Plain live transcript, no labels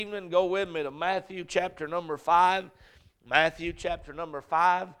Evening, go with me to Matthew chapter number 5. Matthew chapter number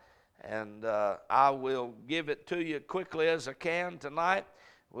 5. And I will give it to you quickly as I can tonight.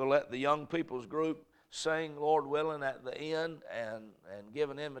 We'll let the young people's group sing, Lord willing, at the end and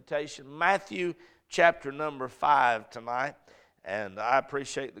give an invitation. Matthew chapter number 5 tonight. And I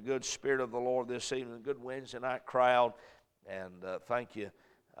appreciate the good spirit of the Lord this evening, a good Wednesday night crowd. And thank you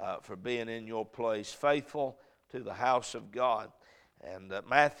for being in your place, faithful to the house of God. And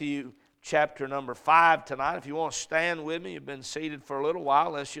Matthew chapter number 5 tonight. If you want to stand with me, you've been seated for a little while,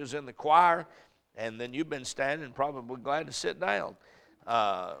 unless you was in the choir, and then you've been standing, probably glad to sit down.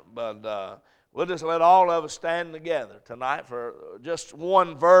 But we'll just let all of us stand together tonight for just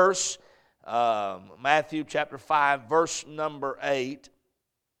one verse. Matthew chapter 5, verse number 8.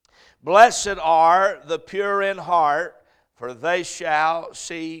 Blessed are the pure in heart, for they shall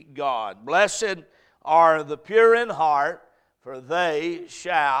see God. Blessed are the pure in heart, for they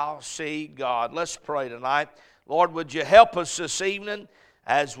shall see God. Let's pray tonight. Lord, would you help us this evening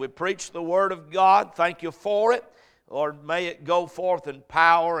as we preach the Word of God? Thank you for it. Lord, may it go forth in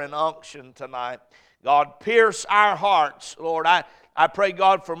power and unction tonight. God, pierce our hearts. Lord, I pray,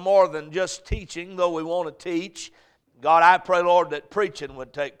 God, for more than just teaching, though we want to teach. God, I pray, Lord, that preaching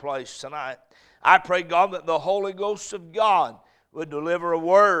would take place tonight. I pray, God, that the Holy Ghost of God would deliver a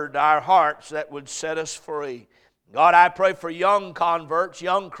word to our hearts that would set us free. God, I pray for young converts,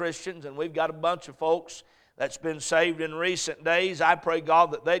 young Christians, and we've got a bunch of folks that's been saved in recent days. I pray,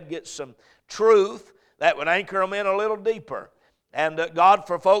 God, that they'd get some truth that would anchor them in a little deeper. And God,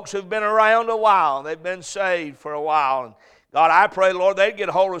 for folks who've been around a while, they've been saved for a while. And God, I pray, Lord, they'd get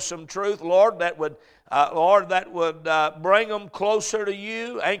a hold of some truth, Lord, that would bring them closer to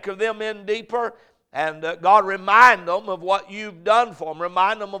you, anchor them in deeper, and God, remind them of what you've done for them.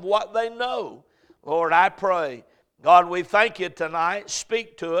 Remind them of what they know. Lord, I pray. God, we thank you tonight.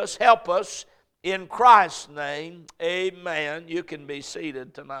 Speak to us. Help us. In Christ's name, amen. You can be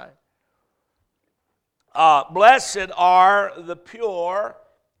seated tonight. Blessed are the pure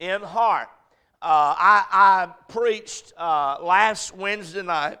in heart. I preached last Wednesday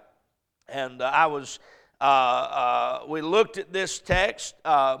night, and we looked at this text.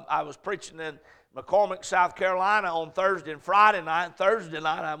 I was preaching in McCormick, South Carolina on Thursday and Friday night. Thursday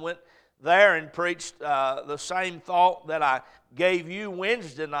night I went there and preached the same thought that I gave you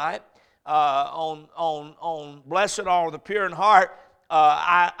Wednesday night on blessed are the pure in heart.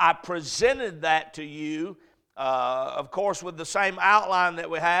 I presented that to you, of course, with the same outline that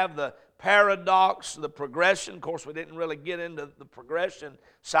we have, the paradox, the progression. Of course, we didn't really get into the progression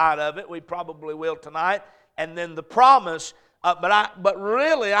side of it. We probably will tonight. And then the promise. But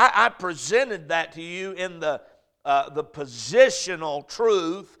really, I presented that to you in the positional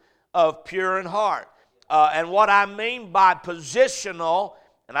truth of pure in heart. And what I mean by positional,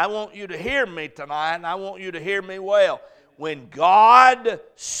 and I want you to hear me tonight, and I want you to hear me well. When God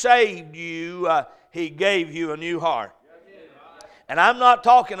saved you, He gave you a new heart. And I'm not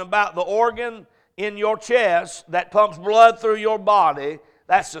talking about the organ in your chest that pumps blood through your body.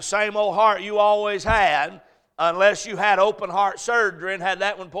 That's the same old heart you always had, unless you had open heart surgery and had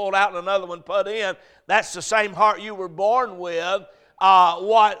that one pulled out and another one put in. That's the same heart you were born with.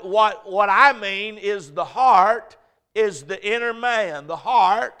 What I mean is the heart is the inner man. The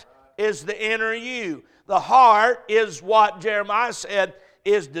heart is the inner you. The heart is what Jeremiah said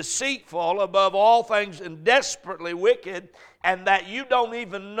is deceitful above all things and desperately wicked, and that you don't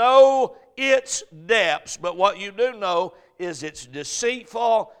even know its depths. But what you do know is it's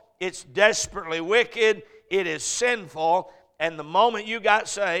deceitful, it's desperately wicked, it is sinful. And the moment you got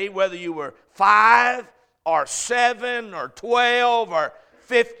saved, whether you were 5 or 7 or 12 or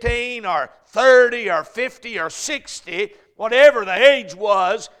 15 or 30 or 50 or 60, whatever the age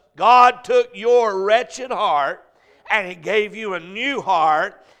was, God took your wretched heart and He gave you a new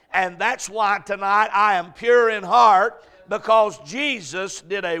heart. And that's why tonight I am pure in heart, because Jesus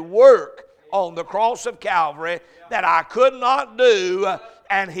did a work on the cross of Calvary that I could not do,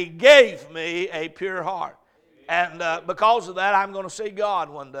 and He gave me a pure heart. And because of that, I'm going to see God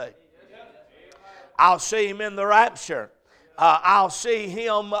one day. I'll see Him in the rapture. I'll see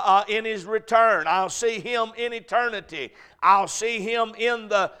Him in His return. I'll see Him in eternity. I'll see Him in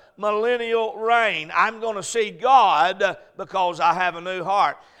the millennial reign. I'm going to see God because I have a new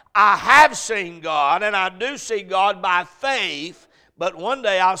heart. I have seen God, and I do see God by faith, but one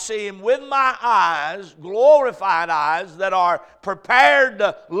day I'll see Him with my eyes, glorified eyes that are prepared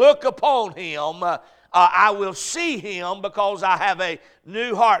to look upon Him. I will see Him because I have a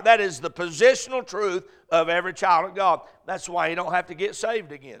new heart. That is the positional truth of every child of God. That's why you don't have to get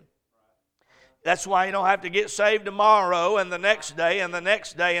saved again. That's why you don't have to get saved tomorrow and the next day and the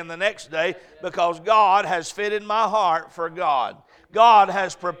next day and the next day, because God has fitted my heart for God. God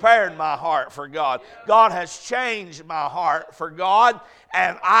has prepared my heart for God. God has changed my heart for God,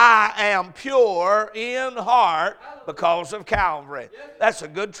 and I am pure in heart because of Calvary. That's a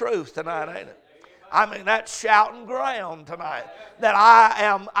good truth tonight, ain't it? I mean, that's shouting ground tonight. That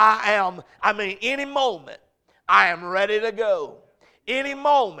any moment, I am ready to go. Any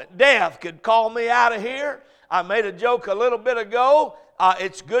moment, death could call me out of here. I made a joke a little bit ago.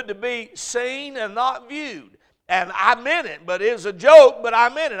 It's good to be seen and not viewed. And I meant it, but it was a joke, but I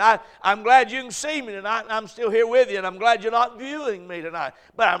meant it. I'm glad you can see me tonight, and I'm still here with you, and I'm glad you're not viewing me tonight.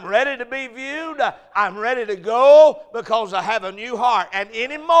 But I'm ready to be viewed. I'm ready to go because I have a new heart. And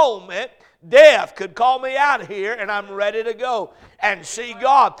any moment, death could call me out of here, and I'm ready to go and see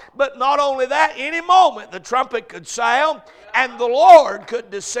God. But not only that, any moment the trumpet could sound, and the Lord could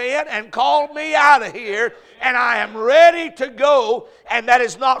descend and call me out of here, and I am ready to go. And that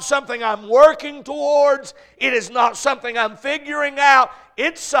is not something I'm working towards. It is not something I'm figuring out.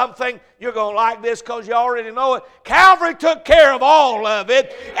 It's something, you're going to like this because you already know it. Calvary took care of all of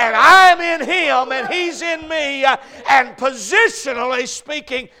it, and I'm in Him, and He's in me. And positionally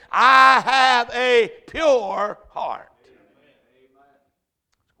speaking, I have a pure heart.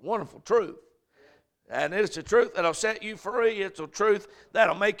 Wonderful truth. And it's a truth that'll set you free. It's a truth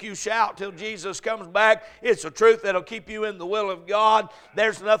that'll make you shout till Jesus comes back. It's a truth that'll keep you in the will of God.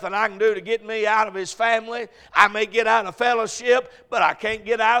 There's nothing I can do to get me out of His family. I may get out of fellowship, but I can't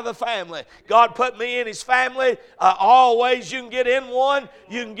get out of the family. God put me in His family. All ways you can get in one.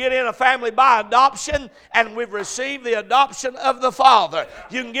 You can get in a family by adoption, and we've received the adoption of the Father.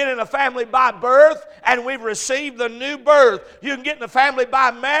 You can get in a family by birth, and we've received the new birth. You can get in a family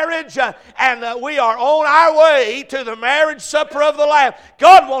by marriage, and we are on our way to the marriage supper of the Lamb.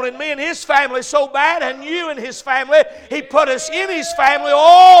 God wanted me and His family so bad, and you and His family. He put us in His family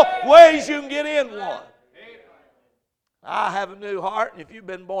all ways you can get in one. I have a new heart, and if you've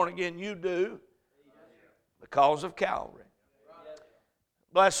been born again, you do, because of Calvary.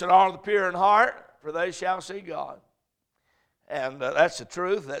 Blessed are the pure in heart, for they shall see God. And that's the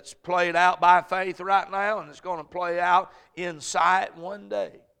truth that's played out by faith right now, and it's going to play out in sight one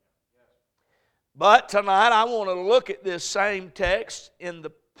day. But tonight I want to look at this same text in the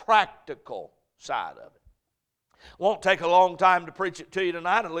practical side of it. Won't take a long time to preach it to you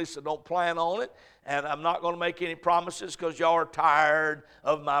tonight, at least I don't plan on it. And I'm not going to make any promises because y'all are tired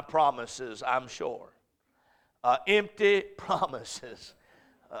of my promises, I'm sure. Empty promises.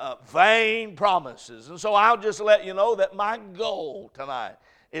 Vain promises. And so I'll just let you know that my goal tonight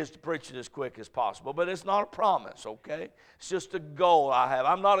is to preach it as quick as possible. But it's not a promise, okay? It's just a goal I have.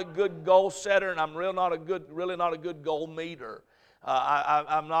 I'm not a good goal setter, and I'm really not a good goal meter.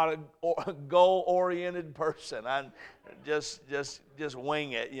 I'm not a goal-oriented person. I just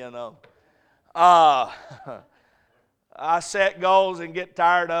wing it, you know. I set goals and get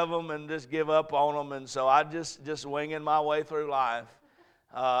tired of them and just give up on them, and so I just winging my way through life.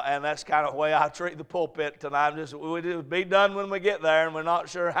 And that's kind of the way I treat the pulpit tonight. We'll just be done when we get there, and we're not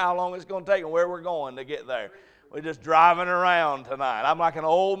sure how long it's going to take and where we're going to get there. We're just driving around tonight. I'm like an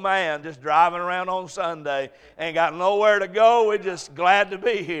old man just driving around on Sunday. Ain't got nowhere to go. We're just glad to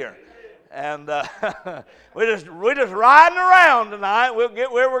be here. And we're just riding around tonight. We'll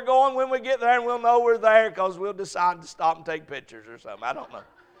get where we're going when we get there, and we'll know we're there because we'll decide to stop and take pictures or something. I don't know.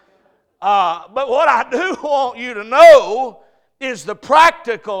 But what I do want you to know is the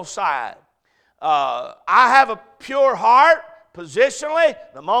practical side. I have a pure heart positionally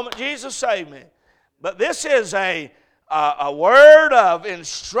the moment Jesus saved me. But this is a word of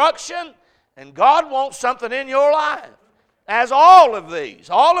instruction, and God wants something in your life. As all of these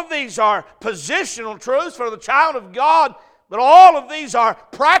are positional truths for the child of God, but all of these are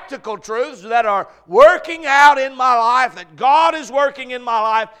practical truths that are working out in my life, that God is working in my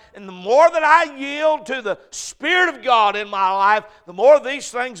life. And the more that I yield to the Spirit of God in my life, the more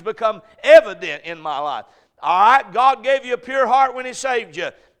these things become evident in my life. All right, God gave you a pure heart when He saved you.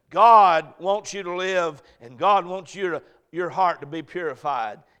 God wants you to live, and God wants your heart to be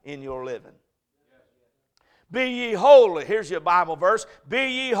purified in your living. Be ye holy. Here's your Bible verse. Be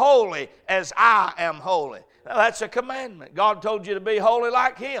ye holy as I am holy. Now, that's a commandment. God told you to be holy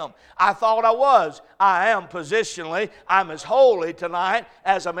like Him. I thought I was. I am positionally. I'm as holy tonight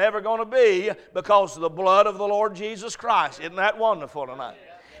as I'm ever going to be because of the blood of the Lord Jesus Christ. Isn't that wonderful tonight?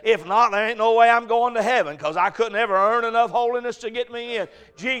 If not, there ain't no way I'm going to heaven, because I couldn't ever earn enough holiness to get me in.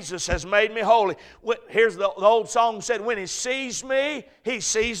 Jesus has made me holy. Here's the old song said, when He sees me, He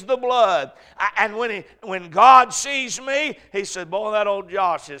sees the blood. And when God sees me, He said, boy, that old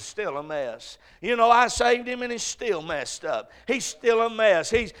Josh is still a mess. You know, I saved him and he's still messed up. He's still a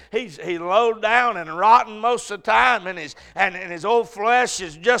mess. He's low down and rotten most of the time, and his old flesh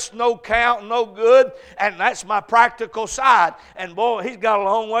is just no count, no good. And that's my practical side. And boy, he's got a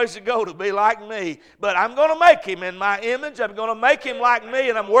long ways to go to be like me. But I'm going to make him in my image. I'm going to make him like me,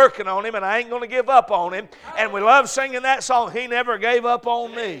 and I'm working on him, and I ain't going to give up on him. And we love singing that song. He never gave up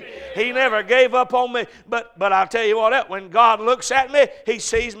on me. He never gave up on me. But I'll tell you what, when God looks at me, He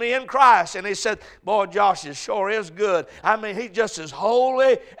sees me in Christ. And He said, boy, Josh sure is good. I mean, he's just as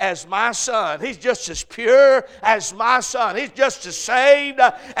holy as my son. He's just as pure as my son. He's just as saved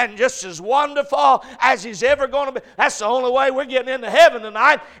and just as wonderful as he's ever going to be. That's the only way we're getting into heaven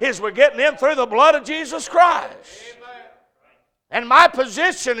tonight, is we're getting in through the blood of Jesus Christ. And my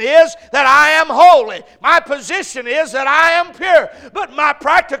position is that I am holy. My position is that I am pure. But my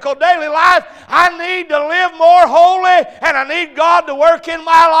practical daily life, I need to live more holy, and I need God to work in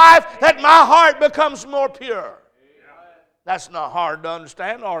my life that my heart becomes more pure. That's not hard to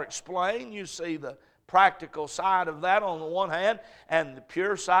understand or explain. You see the practical side of that on the one hand, and the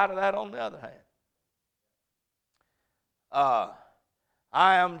pure side of that on the other hand.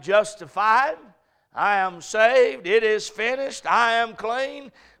 I am justified. I am saved. It is finished. I am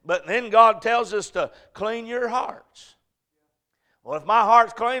clean. But then God tells us to clean your hearts. Well, if my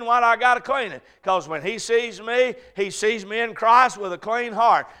heart's clean, why do I got to clean it? Because when He sees me in Christ with a clean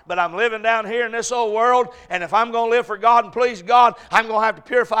heart. But I'm living down here in this old world, and if I'm going to live for God and please God, I'm going to have to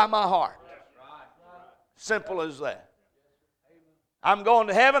purify my heart. Simple as that. I'm going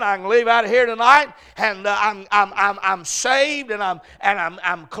to heaven. I can leave out of here tonight, and I'm saved, and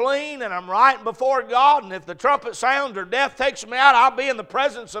I'm clean, and I'm right before God. And if the trumpet sounds or death takes me out, I'll be in the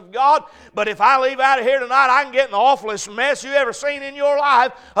presence of God. But if I leave out of here tonight, I can get in the awfulest mess you ever seen in your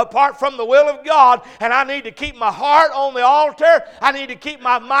life apart from the will of God. And I need to keep my heart on the altar. I need to keep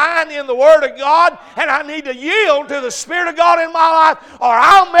my mind in the Word of God, and I need to yield to the Spirit of God in my life, or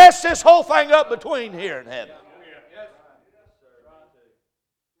I'll mess this whole thing up between here and heaven.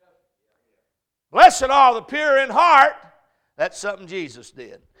 Blessed are the pure in heart. That's something Jesus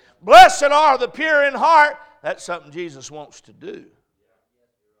did. Blessed are the pure in heart. That's something Jesus wants to do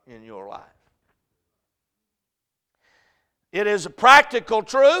in your life. It is a practical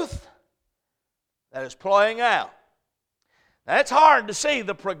truth that is playing out. Now, it's hard to see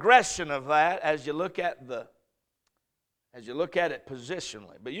the progression of that as you look at it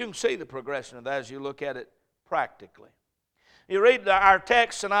positionally, but you can see the progression of that as you look at it practically. You read our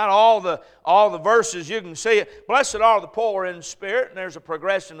text tonight, all the verses, you can see it. Blessed are the poor in spirit, and there's a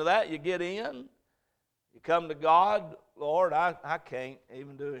progression to that. You get in, you come to God, Lord, I can't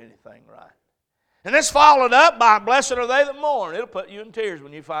even do anything right. And it's followed up by blessed are they that mourn. It'll put you in tears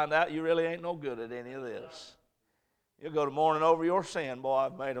when you find out you really ain't no good at any of this. You'll go to mourning over your sin. Boy,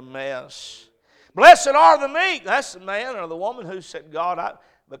 I've made a mess. Blessed are the meek. That's the man or the woman who said, God,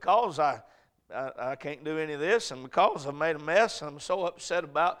 because I can't do any of this, and because I've made a mess, I'm so upset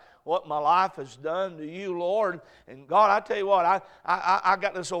about what my life has done to you, Lord. And God, I tell you what, I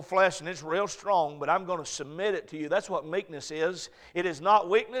got this old flesh, and it's real strong, but I'm going to submit it to you. That's what meekness is. It is not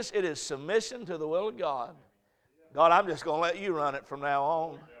weakness. It is submission to the will of God. God, I'm just going to let you run it from now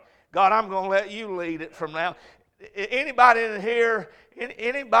on. God, I'm going to let you lead it from now. Anybody in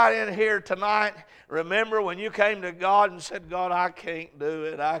here tonight remember when you came to God and said, God, I can't do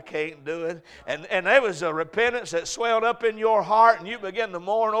it, I can't do it. And there was a repentance that swelled up in your heart, and you began to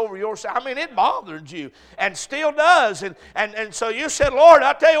mourn over yourself. I mean, it bothered you and still does. And so you said, Lord,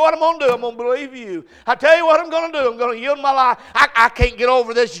 I tell you what I'm going to do. I'm going to believe you. I tell you what I'm going to do. I'm going to yield my life. I can't get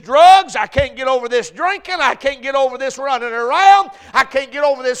over this drugs. I can't get over this drinking. I can't get over this running around. I can't get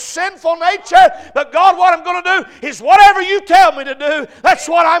over this sinful nature. But God, what I'm going to do is whatever you tell me to do, that's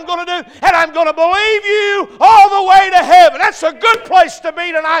what I'm going to do. And I'm going to believe you all the way to heaven. That's a good place to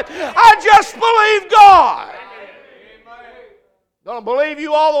be tonight. I just believe God. I'm going to believe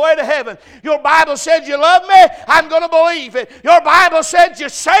you all the way to heaven. Your Bible said you love me. I'm going to believe it. Your Bible said you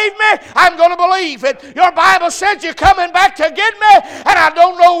saved me. I'm going to believe it. Your Bible said you're coming back to get me, and I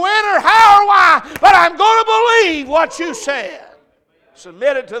don't know when or how or why, but I'm going to believe what you said.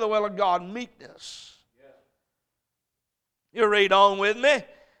 Submitted to the will of God. Meekness. You read on with me.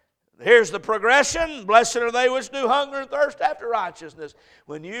 Here's the progression. Blessed are they which do hunger and thirst after righteousness.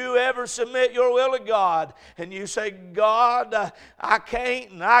 When you ever submit your will to God and you say, God, I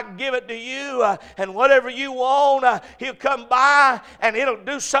can't, and I give it to you, and whatever you want, He'll come by and it'll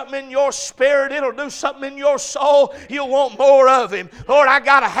do something in your spirit. It'll do something in your soul. You'll want more of Him. Lord, I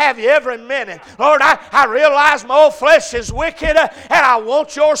got to have you every minute. Lord, I realize my old flesh is wicked, and I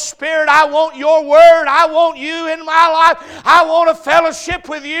want your spirit. I want your word. I want you in my life. I want a fellowship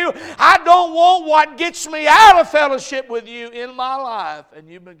with you. I don't want what gets me out of fellowship with you in my life. And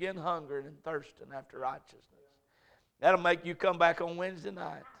you begin hungering and thirsting after righteousness. That'll make you come back on Wednesday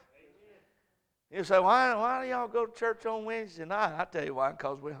night. You say, why do y'all go to church on Wednesday night? I tell you why,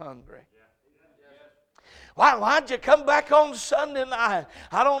 because we're hungry. Why'd you come back on Sunday night?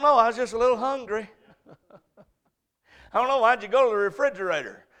 I don't know, I was just a little hungry. I don't know, why'd you go to the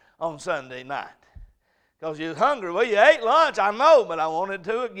refrigerator on Sunday night? Because you was hungry. Well, you ate lunch, I know, but I wanted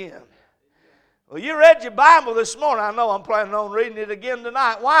to again. Well, you read your Bible this morning. I know I'm planning on reading it again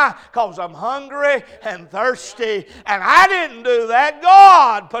tonight. Why? Because I'm hungry and thirsty. And I didn't do that.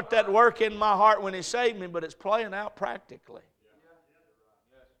 God put that work in my heart when He saved me, but it's playing out practically.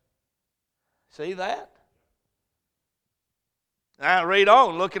 See that? Now read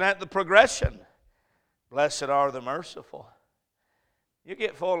on, looking at the progression. Blessed are the merciful. You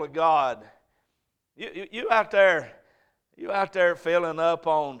get full of God. You out there filling up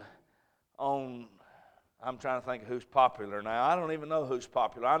on I'm trying to think of who's popular now. I don't even know who's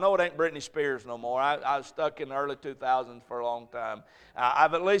popular. I know it ain't Britney Spears no more. I was stuck in the early 2000s for a long time.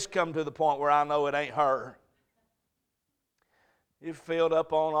 I've at least come to the point where I know it ain't her. You've filled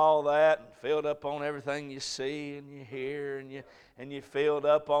up on all that, and filled up on everything you see and you hear, and you filled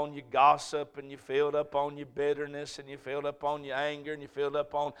up on your gossip, and you filled up on your bitterness, and you filled up on your anger, and you filled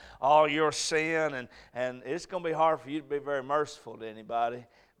up on all your sin, and it's going to be hard for you to be very merciful to anybody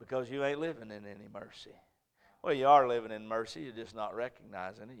because you ain't living in any mercy. Well, you are living in mercy, you're just not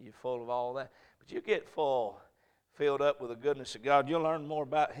recognizing it. You're full of all that. But you get filled up with the goodness of God, you'll learn more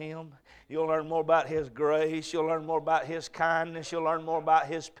about Him. You'll learn more about His grace. You'll learn more about His kindness. You'll learn more about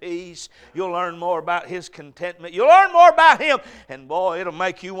His peace. You'll learn more about His contentment. You'll learn more about Him. And boy, it'll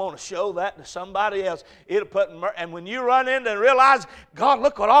make you want to show that to somebody else. And when you run into and realize, God,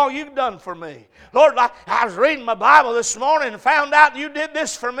 look what all you've done for me. Lord, I was reading my Bible this morning and found out you did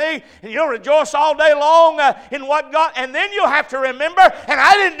this for me. And you'll rejoice all day long in what God... And then you'll have to remember, and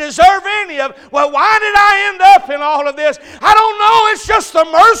I didn't deserve any of it. Well, why did I end up in all of this? I don't know. It's just the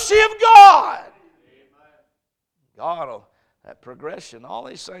mercy of God. God, that progression, all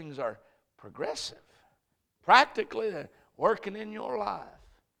these things are progressive. Practically, they're working in your life.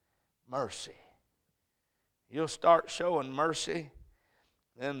 Mercy. You'll start showing mercy.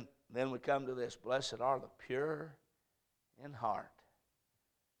 Then we come to this. Blessed are the pure in heart.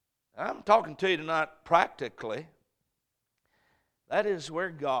 I'm talking to you tonight practically. That is where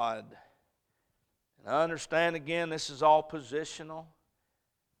God... And I understand again, this is all positional.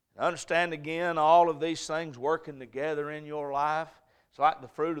 I understand again, all of these things working together in your life. It's like the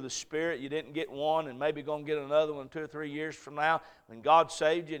fruit of the Spirit. You didn't get one and maybe going to get another one 2 or 3 years from now. When God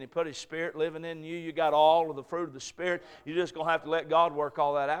saved you and He put His Spirit living in you, you got all of the fruit of the Spirit. You're just going to have to let God work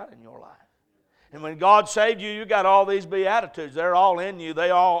all that out in your life. And when God saved you, you got all these Beatitudes. They're all in you.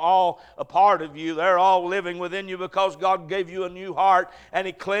 They're all a part of you. They're all living within you because God gave you a new heart and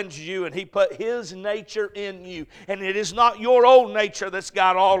He cleansed you and He put His nature in you. And it is not your old nature that's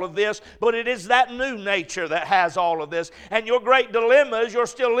got all of this, but it is that new nature that has all of this. And your great dilemma is you're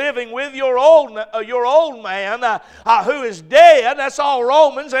still living with your old man who is dead. That's all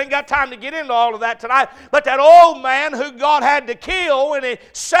Romans. I ain't got time to get into all of that tonight. But that old man who God had to kill when He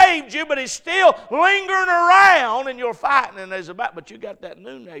saved you, but He's still lingering around and you're fighting but you got that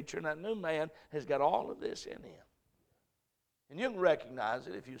new nature, and that new man has got all of this in him. And you can recognize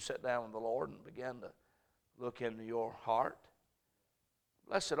it if you sit down with the Lord and begin to look into your heart.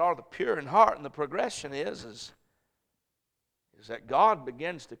 Blessed are the pure in heart, and the progression is that God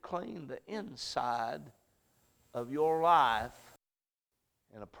begins to clean the inside of your life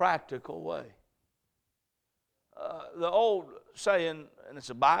in a practical way. The old saying, and it's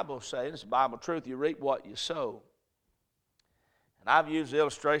a Bible saying, it's a Bible truth, you reap what you sow. And I've used the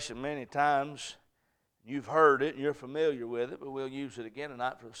illustration many times. You've heard it, and you're familiar with it, but we'll use it again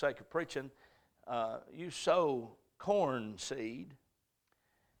tonight for the sake of preaching. You sow corn seed,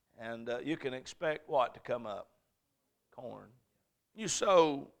 and you can expect what to come up? Corn. You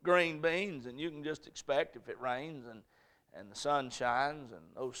sow green beans, and you can just expect, if it rains and the sun shines and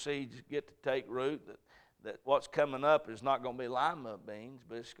those seeds get to take root, that what's coming up is not going to be lima beans,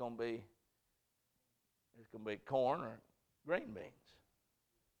 but it's going to be corn or green beans.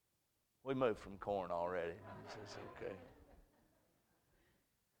 We moved from corn already. It's okay.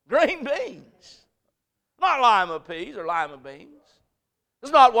 Green beans. Not lima peas or lima beans.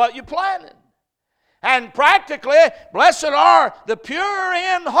 It's not what you planted. And practically, blessed are the pure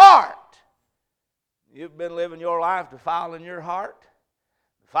in heart. You've been living your life defiling your heart,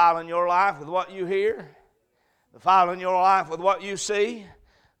 defiling your life with what you hear, defiling your life with what you see,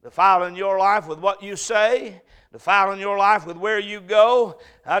 defiling your life with what you say, defiling your life with where you go.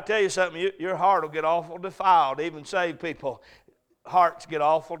 I'll tell you something, your heart will get awful defiled. Even saved people, hearts get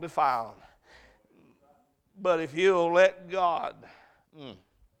awful defiled. But if you'll let God,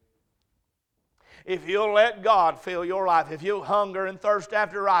 if you'll let God fill your life, if you'll hunger and thirst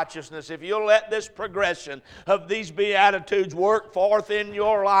after righteousness, if you'll let this progression of these Beatitudes work forth in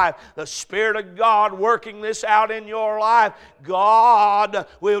your life, the Spirit of God working this out in your life, God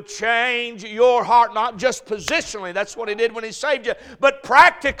will change your heart, not just positionally, that's what He did when He saved you, but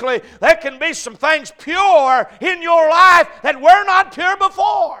practically there can be some things pure in your life that were not pure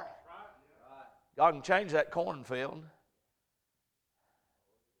before. God can change that cornfield.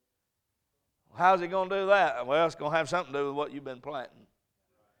 How's He going to do that? Well, it's going to have something to do with what you've been planting.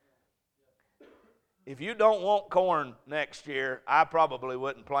 If you don't want corn next year, I probably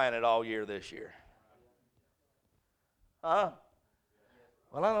wouldn't plant it all year this year. Huh?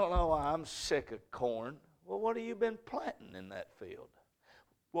 Well, I don't know why I'm sick of corn. Well, what have you been planting in that field?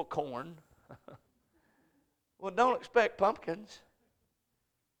 Well, corn. Well, don't expect pumpkins.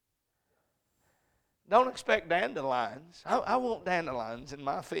 Don't expect dandelions. I want dandelions in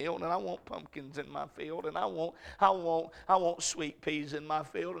my field, and I want pumpkins in my field, and I want sweet peas in my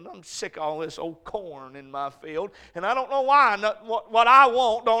field, and I'm sick of all this old corn in my field, and I don't know why. What I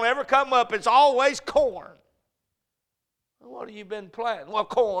want don't ever come up. It's always corn. Well, what have you been planting? Well,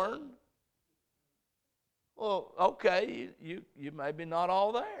 corn. Well, okay, you maybe not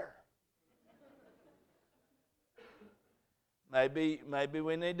all there. Maybe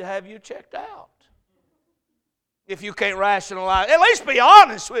we need to have you checked out. If you can't rationalize, at least be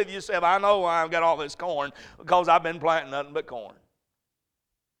honest with yourself. I know why I've got all this corn, because I've been planting nothing but corn.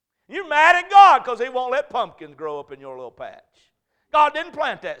 You're mad at God because He won't let pumpkins grow up in your little patch. God didn't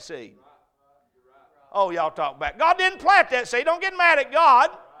plant that seed. Oh, y'all talk back. God didn't plant that seed. Don't get mad at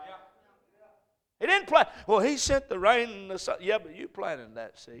God. He didn't plant. Well, He sent the rain and the sun. Yeah, but you planted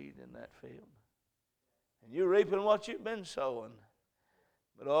that seed in that field. And you're reaping what you've been sowing.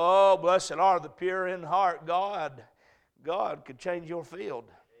 But oh, blessed are the pure in heart. God could change your field.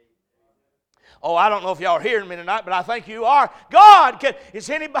 Oh, I don't know if y'all are hearing me tonight, but I think you are. God can.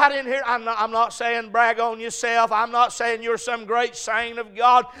 Is anybody in here? I'm not saying brag on yourself. I'm not saying you're some great saint of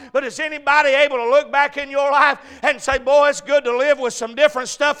God. But is anybody able to look back in your life and say, boy, it's good to live with some different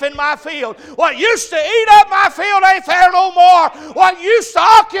stuff in my field. What used to eat up my field ain't there no more. What used to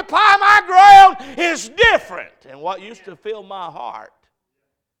occupy my ground is different. And what used to fill my heart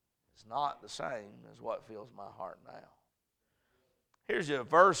is not the same as what fills my heart now. Here's a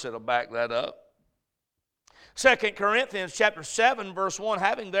verse that'll back that up. 2 Corinthians chapter 7, verse 1,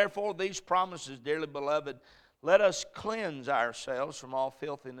 having therefore these promises, dearly beloved, let us cleanse ourselves from all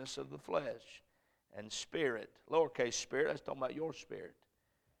filthiness of the flesh and spirit. Lowercase spirit, that's talking about your spirit.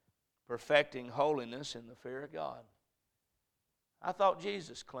 Perfecting holiness in the fear of God. I thought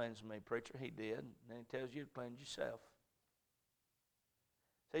Jesus cleansed me, preacher. He did. And then He tells you to cleanse yourself.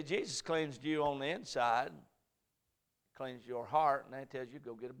 See, Jesus cleansed you on the inside, cleansed your heart, and then He tells you to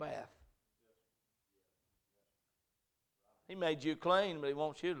go get a bath. He made you clean, but He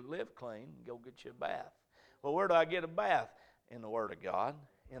wants you to live clean and go get you a bath. Well, where do I get a bath? In the Word of God,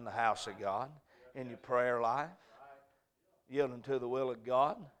 in the house of God, in your prayer life, yielding to the will of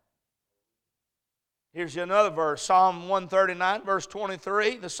God. Here's another verse, Psalm 139, verse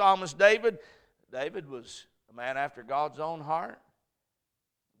 23. The psalmist David was a man after God's own heart.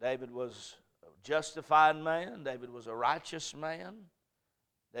 David was a justified man. David was a righteous man.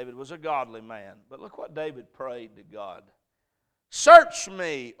 David was a godly man. But look what David prayed to God. Search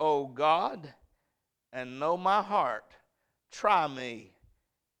me, O God, and know my heart. Try me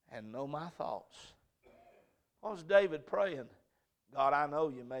and know my thoughts. What was David praying? God, I know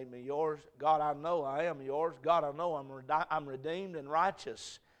you made me yours. God, I know I am yours. God, I know I'm redeemed and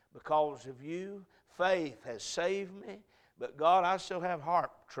righteous because of you. Faith has saved me. But God, I still have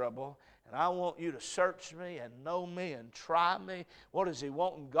heart trouble. And I want you to search me and know me and try me. What is He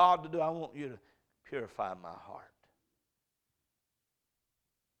wanting God to do? I want you to purify my heart.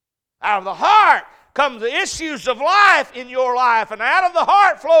 Out of the heart comes the issues of life in your life, and out of the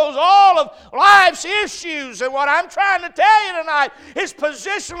heart flows all of life's issues. And what I'm trying to tell you tonight is,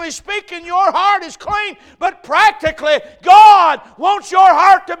 positionally speaking, your heart is clean, but practically God wants your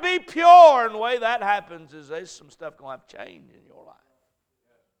heart to be pure. And the way that happens is there's some stuff going to have to change in your life.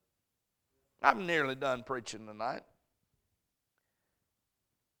 I'm nearly done preaching tonight,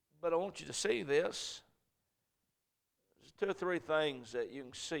 but I want you to see this. There's 2 or 3 things that you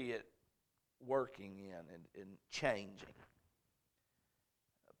can see it working in and changing.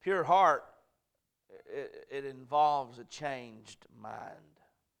 A pure heart, it involves a changed mind.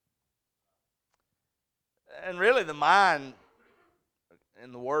 And really the mind,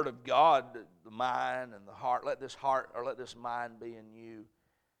 in the Word of God, the mind and the heart, let this mind be in you.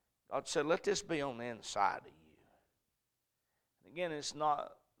 God said, let this be on the inside of you. And again, it's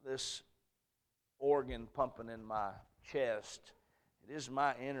not this organ pumping in my chest. It is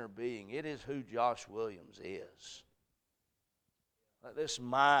my inner being. It is who Josh Williams is. Let this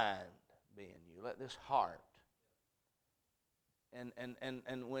mind be in you. Let this heart. And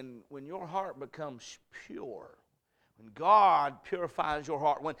when your heart becomes pure, when God purifies your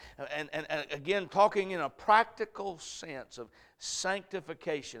heart, and again, talking in a practical sense of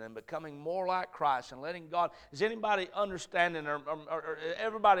sanctification and becoming more like Christ and letting God, is anybody understanding or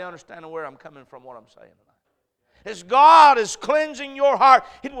everybody understanding where I'm coming from, what I'm saying tonight? As God is cleansing your heart,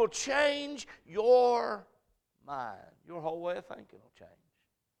 it will change your mind. Your whole way of thinking will change.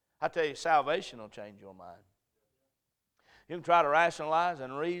 I tell you, salvation will change your mind. You can try to rationalize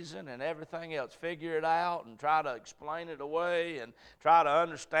and reason and everything else, figure it out and try to explain it away and try to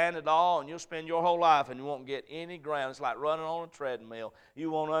understand it all, and you'll spend your whole life and you won't get any ground. It's like running on a treadmill.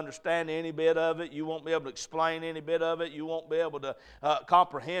 You won't understand any bit of it. You won't be able to explain any bit of it. You won't be able to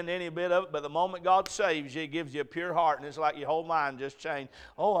comprehend any bit of it. But the moment God saves you, He gives you a pure heart, and it's like your whole mind just changed.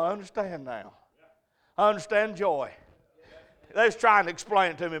 Oh, I understand now. I understand joy. They was trying to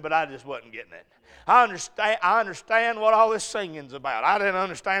explain it to me, but I just wasn't getting it. I understand what all this singing's about. I didn't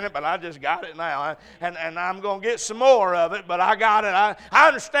understand it, but I just got it now. And I'm going to get some more of it, but I got it. I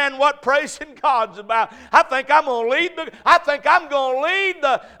understand what praising God's about. I think I'm going to lead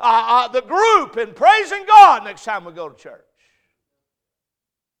the group in praising God next time we go to church.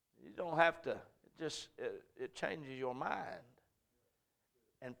 You don't have to. It changes your mind.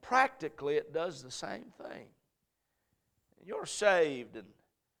 And practically it does the same thing. You're saved, and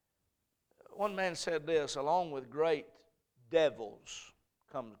one man said this, along with great devils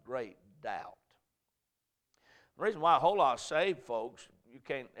comes great doubt. The reason why a whole lot of saved folks, you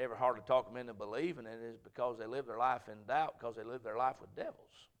can't ever hardly talk them into believing it, is because they live their life in doubt, because they live their life with devils.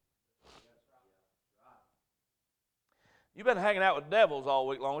 You've been hanging out with devils all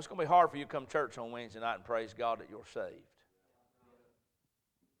week long. It's going to be hard for you to come to church on Wednesday night and praise God that you're saved.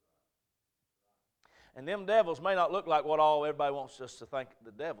 And them devils may not look like what everybody wants us to think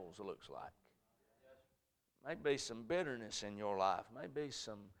the devils looks like. Maybe some bitterness in your life. Maybe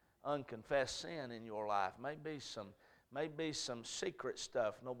some unconfessed sin in your life. Maybe some secret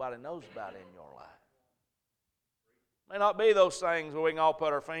stuff nobody knows about in your life. May not be those things where we can all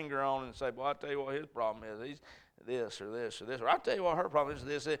put our finger on and say, well, I'll tell you what his problem is. He's this or this or this. Or I'll tell you what her problem is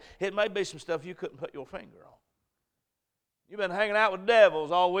this. It may be some stuff you couldn't put your finger on. You've been hanging out with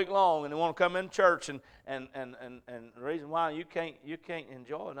devils all week long, and they want to come in church, and the reason why you can't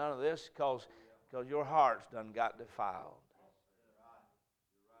enjoy none of this is because your heart's done got defiled.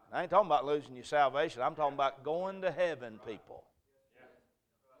 I ain't talking about losing your salvation. I'm talking about going to heaven, people.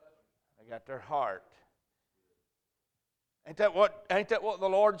 They got their heart. Ain't that what the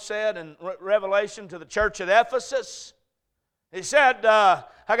Lord said in Revelation to the church at Ephesus? He said,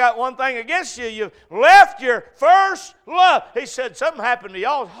 I got one thing against you. You left your first love. He said, something happened to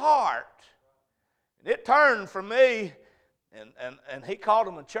y'all's heart. And it turned from me, and he called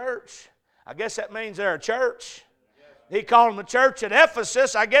them a church. I guess that means they're a church. He called them a church at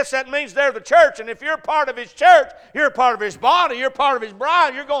Ephesus. I guess that means they're the church. And if you're part of His church, you're a part of His body, you're part of His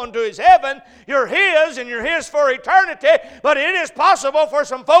bride, you're going to His heaven, you're His, and you're His for eternity. But it is possible for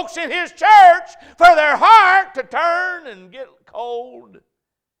some folks in His church for their heart to turn and get cold,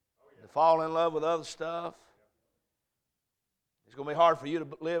 to fall in love with other stuff. It's going to be hard for you to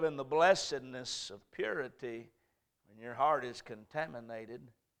live in the blessedness of purity when your heart is contaminated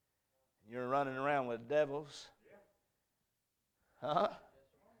and you're running around with devils. Huh?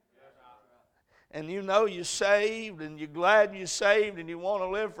 and you know you're saved, and you're glad you're saved, and you want to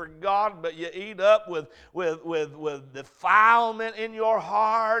live for God, but you eat up with defilement in your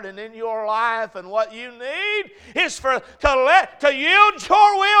heart and in your life, and what you need is to yield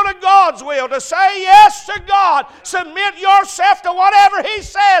your will to God's will, to say yes to God, submit yourself to whatever He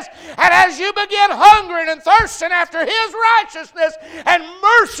says, and as you begin hungering and thirsting after His righteousness, and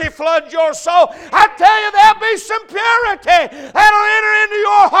mercy floods your soul, I tell you there'll be some purity that'll enter into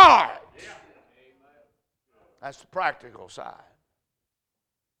your heart. That's the practical side.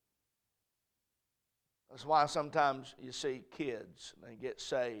 That's why sometimes you see kids, they get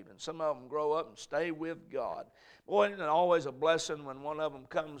saved, and some of them grow up and stay with God. Boy, isn't it always a blessing when one of them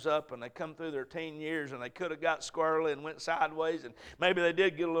comes up and they come through their teen years and they could have got squirrely and went sideways, and maybe they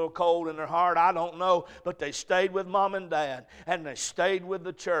did get a little cold in their heart, I don't know, but they stayed with mom and dad, and they stayed with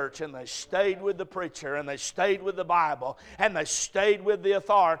the church, and they stayed with the preacher, and they stayed with the Bible, and they stayed with the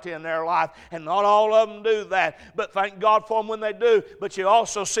authority in their life. And not all of them do that, but thank God for them when they do. But you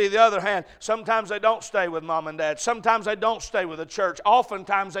also see the other hand, sometimes they don't stay with mom and dad. Sometimes they don't stay with the church.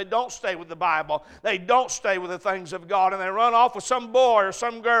 Oftentimes they don't stay with the Bible. They don't stay with the things of God, and they run off with some boy or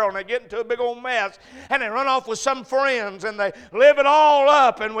some girl, and they get into a big old mess, and they run off with some friends, and they live it all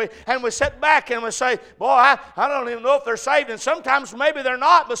up, and we sit back and we say, boy, I don't even know if they're saved. And sometimes maybe they're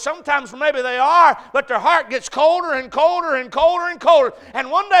not, but sometimes maybe they are, but their heart gets colder and colder and colder and colder,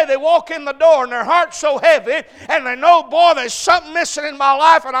 and one day they walk in the door and their heart's so heavy, and they know, boy, there's something missing in my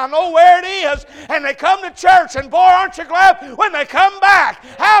life, and I know where it is, and they come to church, and boy, aren't you glad when they come back?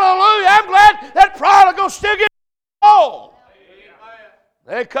 Hallelujah. I'm glad that prodigal still gets home.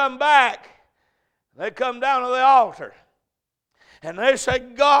 They come back. They come down to the altar. And they say,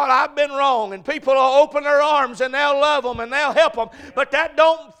 God, I've been wrong. And people will open their arms and they'll love them and they'll help them. But that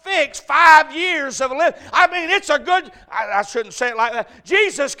don't fix 5 years of living. I mean, it's a good, I shouldn't say it like that.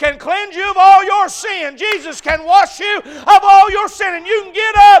 Jesus can cleanse you of all your sin. Jesus can wash you of all your sin. And you can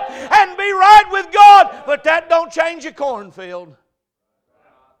get up and be right with God. But that don't change your cornfield.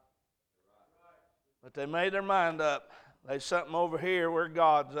 But they made their mind up. There's something over here where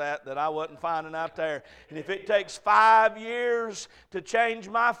God's at that I wasn't finding out there. And if it takes 5 years to change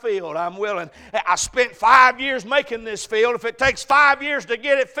my field, I'm willing. I spent 5 years making this field. If it takes 5 years to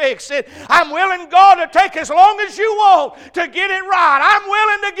get it fixed, I'm willing, God, to take as long as you want to get it right. I'm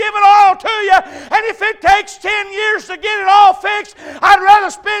willing to give it all to you. And if it takes 10 years to get it all fixed, I'd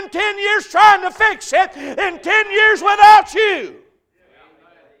rather spend 10 years trying to fix it than 10 years without you.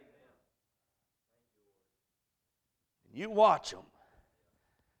 You watch them.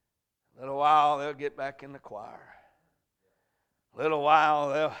 A little while, they'll get back in the choir. A little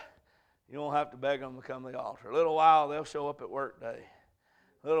while, you don't have to beg them to come to the altar. A little while, they'll show up at work day.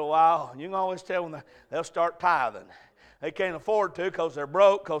 A little while, you can always tell when they'll start tithing. They can't afford to because they're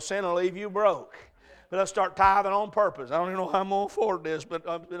broke, because sin will leave you broke. But they'll start tithing on purpose. I don't even know how I'm going to afford this, but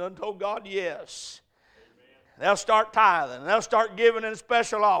I've been told God yes. They'll start tithing, and they'll start giving in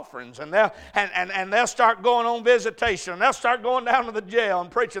special offerings, and they'll start going on visitation, and they'll start going down to the jail and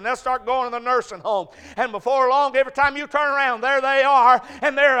preaching. They'll start going to the nursing home, and before long, every time you turn around, there they are,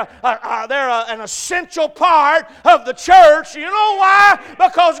 and they're an essential part of the church. You know why?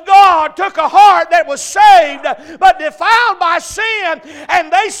 Because God took a heart that was saved but defiled by sin,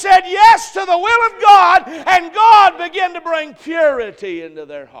 and they said yes to the will of God, and God began to bring purity into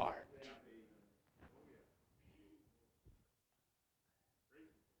their heart.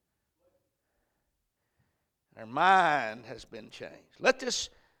 Their mind has been changed. Let this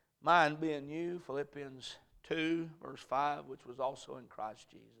mind be in you, Philippians 2, verse 5, which was also in Christ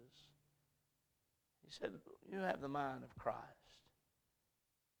Jesus. He said, you have the mind of Christ.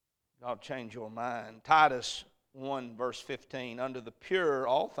 God change your mind. Titus 1, verse 15, unto the pure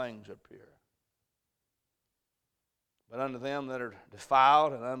all things are pure. But unto them that are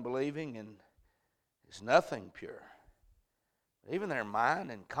defiled and unbelieving and is nothing pure. Even their mind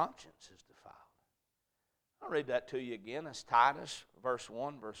and conscience is defiled. I'll read that to you again. That's Titus,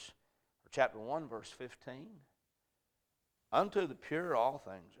 chapter 1, verse 15. Unto the pure, all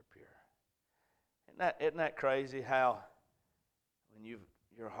things are pure. Isn't that crazy how when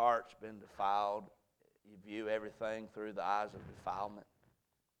your heart's been defiled, you view everything through the eyes of defilement?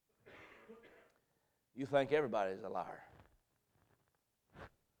 You think everybody's a liar.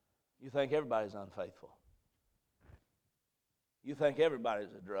 You think everybody's unfaithful. You think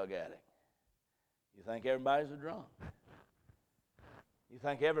everybody's a drug addict. You think everybody's a drunk. You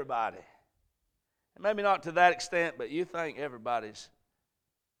think everybody, and maybe not to that extent, but you think everybody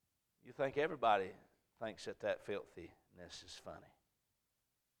thinks that filthiness is funny.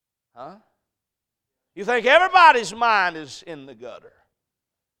 Huh? You think everybody's mind is in the gutter.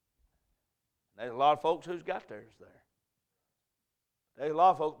 There's a lot of folks who's got theirs there. There's a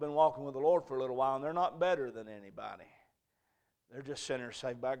lot of folks been walking with the Lord for a little while, and they're not better than anybody. They're just sinners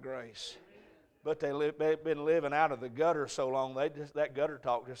saved by grace. But they've been living out of the gutter so long, that gutter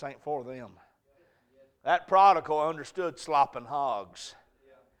talk just ain't for them. That prodigal understood slopping hogs.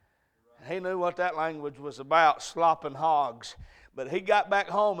 He knew what that language was about, slopping hogs. But he got back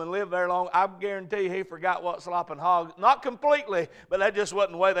home and lived there long. I guarantee you he forgot what slopping hogs, not completely, but that just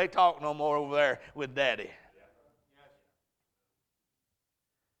wasn't the way they talk no more over there with Daddy.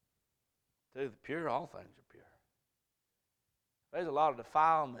 To the pure, all things are pure. There's a lot of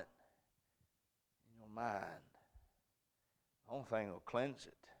defilement in your mind. The only thing that will cleanse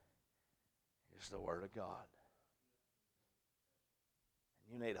it is the Word of God.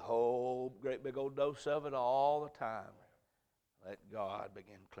 You need a whole great big old dose of it all the time. Let God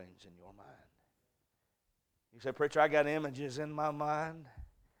begin cleansing your mind. You say, preacher, I got images in my mind.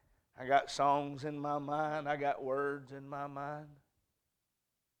 I got songs in my mind. I got words in my mind.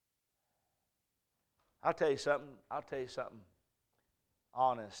 I'll tell you something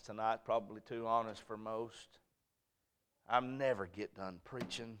honest tonight, probably too honest for most. I never get done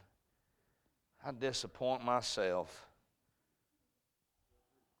preaching. I disappoint myself.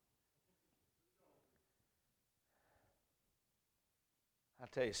 I'll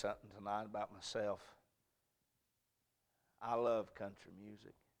tell you something tonight about myself. I love country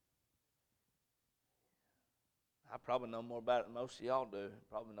music. I probably know more about it than most of y'all do.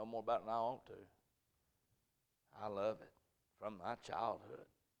 Probably know more about it than I ought to. I love it from my childhood.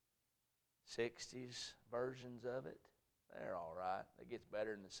 60s versions of it, they're all right. It gets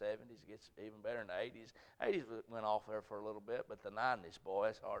better in the 70s. It gets even better in the 80s. 80s went off there for a little bit, but the 90s, boy,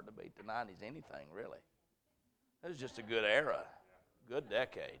 it's hard to beat the 90s anything, really. It was just a good era. Good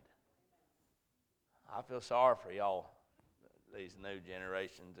decade. I feel sorry for y'all, these new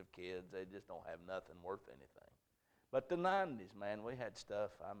generations of kids. They just don't have nothing worth anything. But the 90s, man, we had stuff.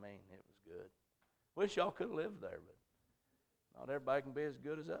 I mean, it was good. Wish y'all could have lived there, but not everybody can be as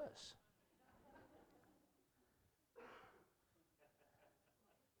good as us.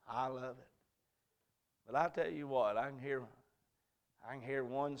 I love it. But I tell you what, I can hear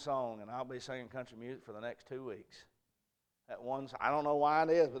one song, and I'll be singing country music for the next 2 weeks. That one, I don't know why it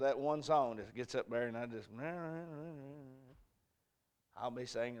is, but that one song just gets up there, and I'll be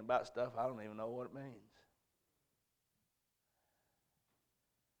singing about stuff I don't even know what it means.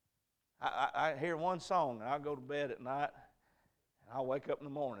 I hear one song, and I'll go to bed at night, and I'll wake up in the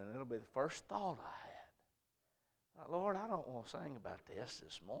morning, and it'll be the first thought I had. Lord, I don't want to sing about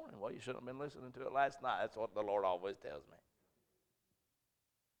this morning. Well, you shouldn't have been listening to it last night. That's what the Lord always tells me.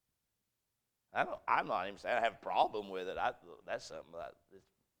 I'm not even saying I have a problem with it. That's something that you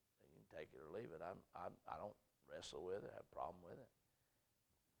can take it or leave it. I don't wrestle with it, have a problem with it.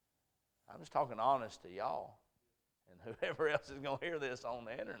 I'm just talking honest to y'all and whoever else is going to hear this on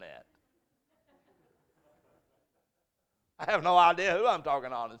the internet. I have no idea who I'm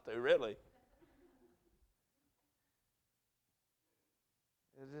talking honest to, really.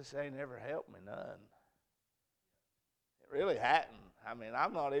 It just ain't ever helped me none. It really hadn't. I mean,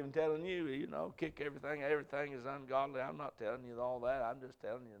 I'm not even telling you, kick everything is ungodly. I'm not telling you all that. I'm just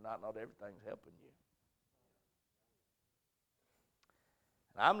telling you not everything's helping you.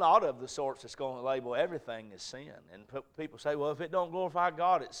 And I'm not of the sorts that's going to label everything as sin. And people say, well, if it don't glorify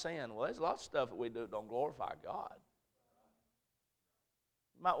God, it's sin. Well, there's lots of stuff that we do that don't glorify God.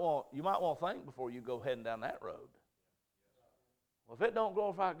 You might want to think before you go heading down that road. Well, if it don't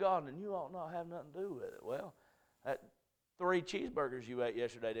glorify God, then you ought not have nothing to do with it. Well, that 3 cheeseburgers you ate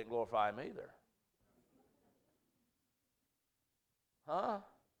yesterday didn't glorify Him either. Huh?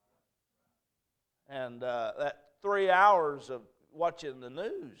 And that 3 hours of watching the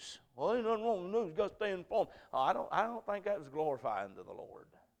news. Well, ain't nothing wrong with the news. You got to stay informed. I don't think that was glorifying to the Lord.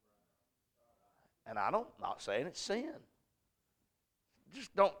 And not saying it's sin.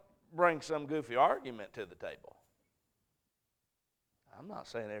 Just don't bring some goofy argument to the table. I'm not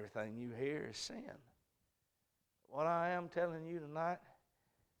saying everything you hear is sin. What I am telling you tonight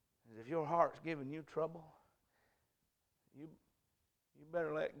is if your heart's giving you trouble, you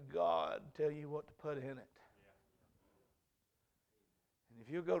better let God tell you what to put in it. And if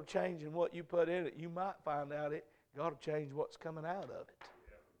you go changing what you put in it, you might find out God will change what's coming out of it.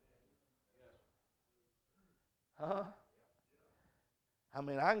 Huh? I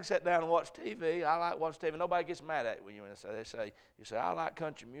mean, I can sit down and watch TV. I like watching TV. Nobody gets mad at you when you say, I like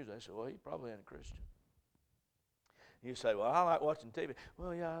country music. They say, well, you probably ain't a Christian. You say, well, I like watching TV.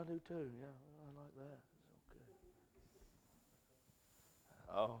 Well, yeah, I do too. Yeah, I like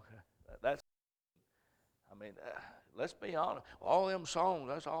that. Okay. That's, let's be honest. All them songs,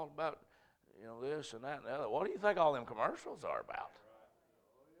 that's all about, this and that and the other. What do you think all them commercials are about?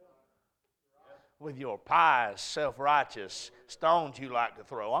 With your pious, self-righteous stones you like to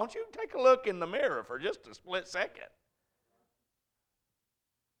throw. Why don't you take a look in the mirror for just a split second?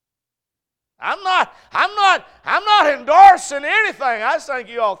 I'm not endorsing anything. I just think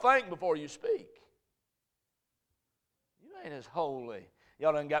you all think before you speak. You ain't as holy.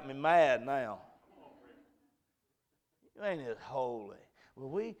 Y'all done got me mad now. You ain't as holy. Well,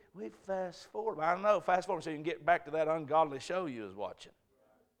 we fast forward. I know, fast forward so you can get back to that ungodly show you was watching.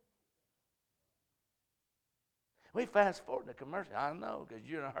 We fast forward the commercial. I know, because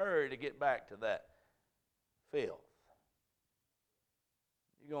you're in a hurry to get back to that filth.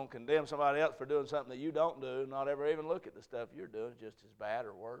 You're going to condemn somebody else for doing something that you don't do, not ever even look at the stuff you're doing, just as bad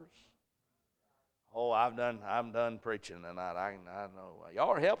or worse. Oh, I'm done preaching tonight. I know. Y'all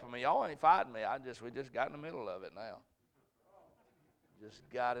are helping me. Y'all ain't fighting me. We just got in the middle of it now. Just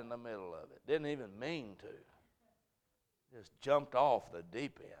got in the middle of it. Didn't even mean to. Just jumped off the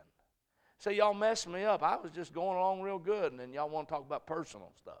deep end. So y'all messed me up. I was just going along real good, and then y'all want to talk about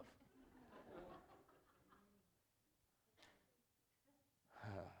personal stuff.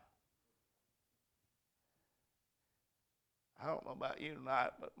 I don't know about you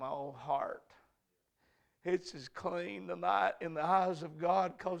tonight, but my old heart, it's as clean tonight in the eyes of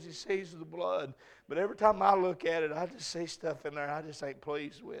God because He sees the blood. But every time I look at it, I just see stuff in there I just ain't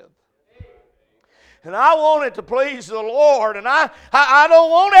pleased with. And I want it to please the Lord. And I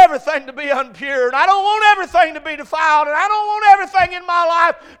don't want everything to be impure. And I don't want everything to be defiled. And I don't want everything in my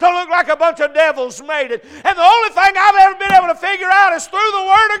life to look like a bunch of devils made it. And the only thing I've ever been able to figure out is through the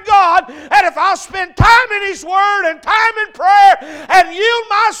Word of God. And if I'll spend time in His Word and time in prayer and yield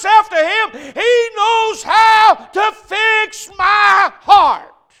myself to Him, He knows how to fix my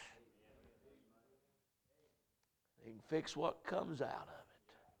heart. He can fix what comes out of it.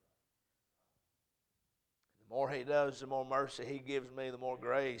 The more He does, the more mercy He gives me, the more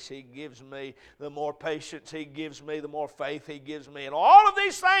grace He gives me, the more patience He gives me, the more faith He gives me. And all of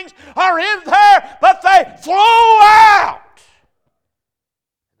these things are in there, but they flow out.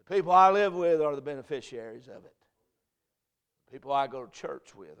 The people I live with are the beneficiaries of it. The people I go to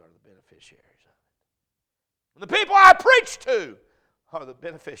church with are the beneficiaries of it. And the people I preach to are the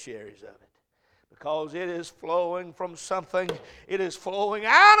beneficiaries of it. Because it is flowing from something, it is flowing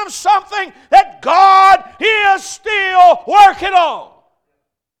out of something that God is still working on.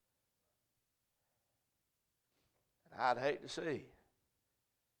 And I'd hate to see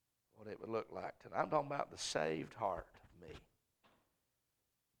what it would look like tonight. I'm talking about the saved heart of me,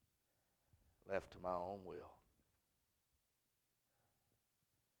 left to my own will.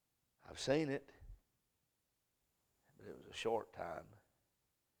 I've seen it, but it was a short time.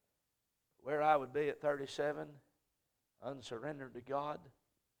 Where I would be at 37, unsurrendered to God,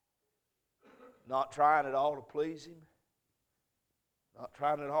 not trying at all to please Him, not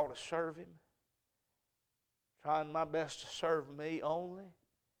trying at all to serve Him, trying my best to serve me only.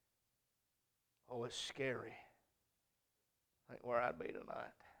 Oh, it's scary. I think where I'd be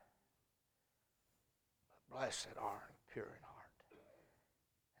tonight. But blessed are the pure in heart.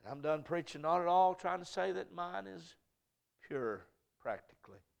 And I'm done preaching, not at all trying to say that mine is pure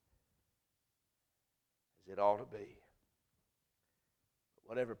practically, as it ought to be. But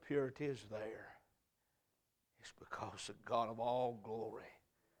whatever purity is there, it's because the God of all glory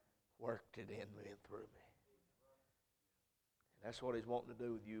worked it in me and through me. And that's what He's wanting to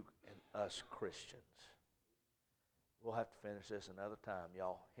do with you and us Christians. We'll have to finish this another time.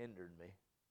 Y'all hindered me.